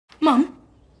Mum,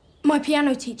 my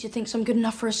piano teacher thinks I'm good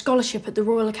enough for a scholarship at the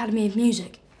Royal Academy of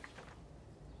Music.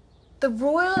 The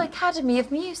Royal Academy of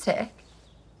Music?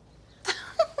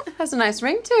 Has a nice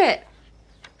ring to it.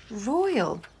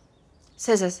 Royal.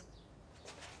 Scissors.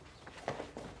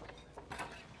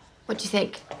 What do you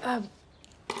think?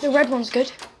 The red one's good.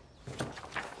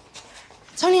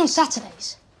 It's only on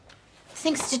Saturdays.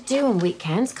 Things to do on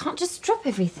weekends. Can't just drop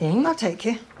everything. I'll take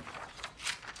you.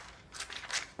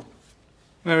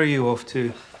 Where are you off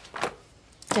to?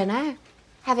 Dunno.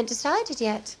 Haven't decided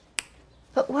yet.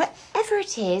 But whatever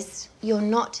it is, you're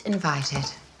not invited.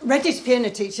 Reddy's piano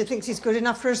teacher thinks he's good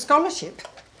enough for a scholarship.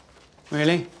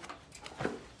 Really?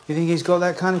 You think he's got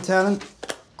that kind of talent?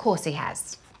 Of course he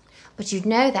has. But you'd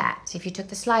know that if you took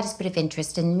the slightest bit of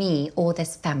interest in me or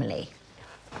this family.